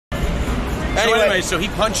Anyway, so he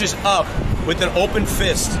punches up with an open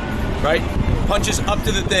fist, right? Punches up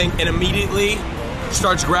to the thing and immediately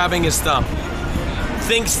starts grabbing his thumb.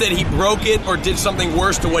 Thinks that he broke it or did something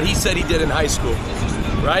worse to what he said he did in high school,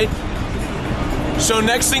 right? So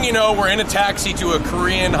next thing you know, we're in a taxi to a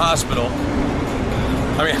Korean hospital.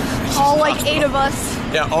 I mean, all like hospital. 8 of us.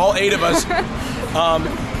 Yeah, all 8 of us.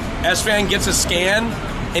 Esfand gets a scan,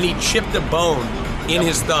 and he chipped a bone in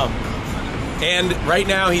his thumb. And right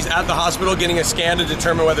now, he's at the hospital getting a scan to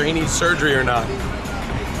determine whether he needs surgery or not.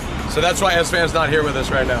 So that's why Esfand's not here with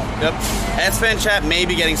us right now. Yep. Esfand chat may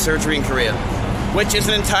be getting surgery in Korea, which is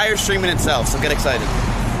an entire stream in itself, so get excited.